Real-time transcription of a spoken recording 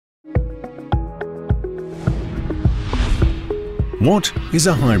What is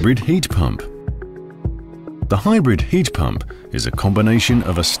a hybrid heat pump? The hybrid heat pump is a combination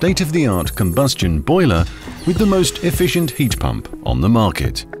of a state-of-the-art combustion boiler with the most efficient heat pump on the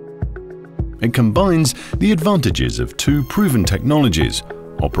market. It combines the advantages of two proven technologies,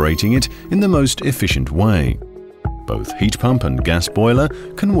 operating it in the most efficient way. Both heat pump and gas boiler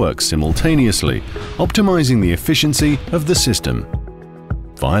can work simultaneously, optimizing the efficiency of the system.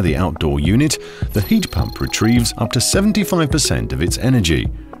 Via the outdoor unit, the heat pump retrieves up to 75% of its energy,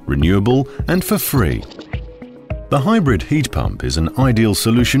 renewable and for free. The hybrid heat pump is an ideal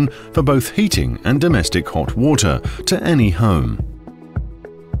solution for both heating and domestic hot water to any home.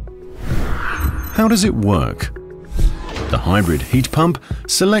 How does it work? The hybrid heat pump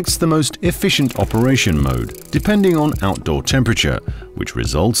selects the most efficient operation mode depending on outdoor temperature, which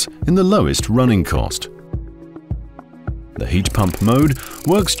results in the lowest running cost. The heat pump mode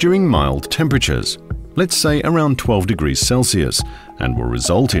works during mild temperatures, let's say around 12 degrees Celsius, and will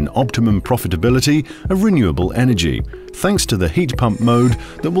result in optimum profitability of renewable energy, thanks to the heat pump mode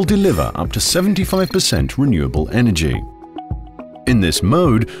that will deliver up to 75% renewable energy. In this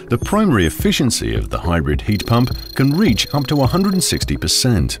mode, the primary efficiency of the hybrid heat pump can reach up to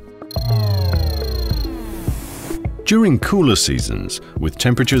 160%. During cooler seasons, with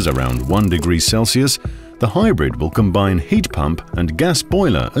temperatures around 1 degree Celsius, the hybrid will combine heat pump and gas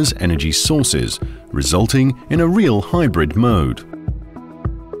boiler as energy sources, resulting in a real hybrid mode.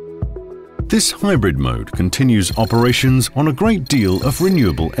 This hybrid mode continues operations on a great deal of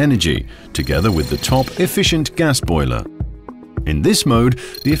renewable energy, together with the top efficient gas boiler. In this mode,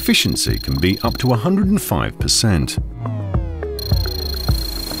 the efficiency can be up to 105%.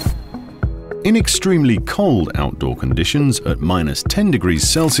 In extremely cold outdoor conditions at -10 degrees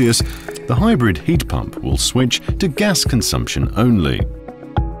Celsius, the hybrid heat pump will switch to gas consumption only.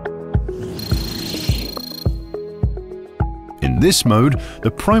 In this mode, the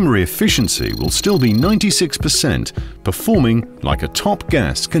primary efficiency will still be 96%, performing like a top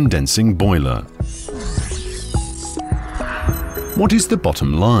gas condensing boiler. What is the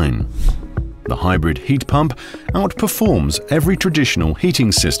bottom line? The hybrid heat pump outperforms every traditional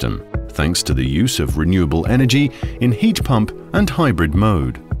heating system, thanks to the use of renewable energy in heat pump and hybrid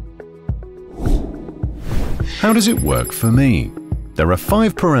mode. How does it work for me? There are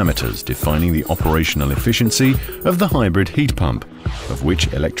 5 parameters defining the operational efficiency of the hybrid heat pump, of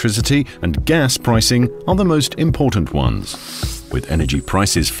which electricity and gas pricing are the most important ones. With energy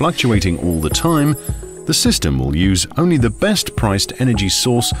prices fluctuating all the time, the system will use only the best priced energy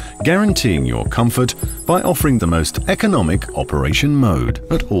source, guaranteeing your comfort by offering the most economic operation mode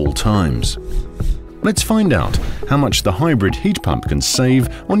at all times. Let's find out how much the hybrid heat pump can save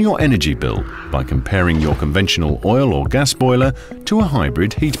on your energy bill by comparing your conventional oil or gas boiler to a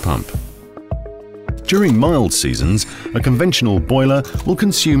hybrid heat pump. During mild seasons, a conventional boiler will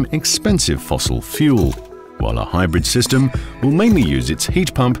consume expensive fossil fuel, while a hybrid system will mainly use its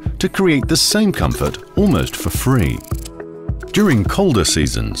heat pump to create the same comfort almost for free. During colder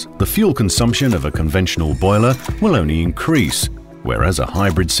seasons, the fuel consumption of a conventional boiler will only increase, whereas a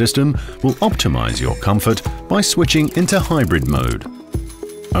hybrid system will optimize your comfort by switching into hybrid mode.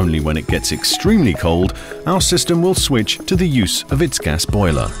 Only when it gets extremely cold, our system will switch to the use of its gas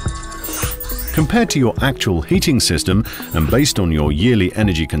boiler. Compared to your actual heating system and based on your yearly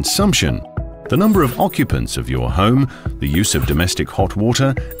energy consumption, the number of occupants of your home, the use of domestic hot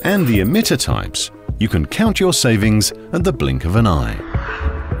water, and the emitter types, you can count your savings at the blink of an eye.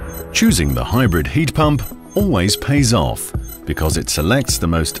 Choosing the hybrid heat pump always pays off because it selects the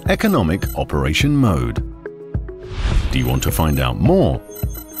most economic operation mode. Do you want to find out more?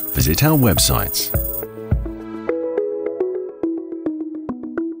 Visit our websites.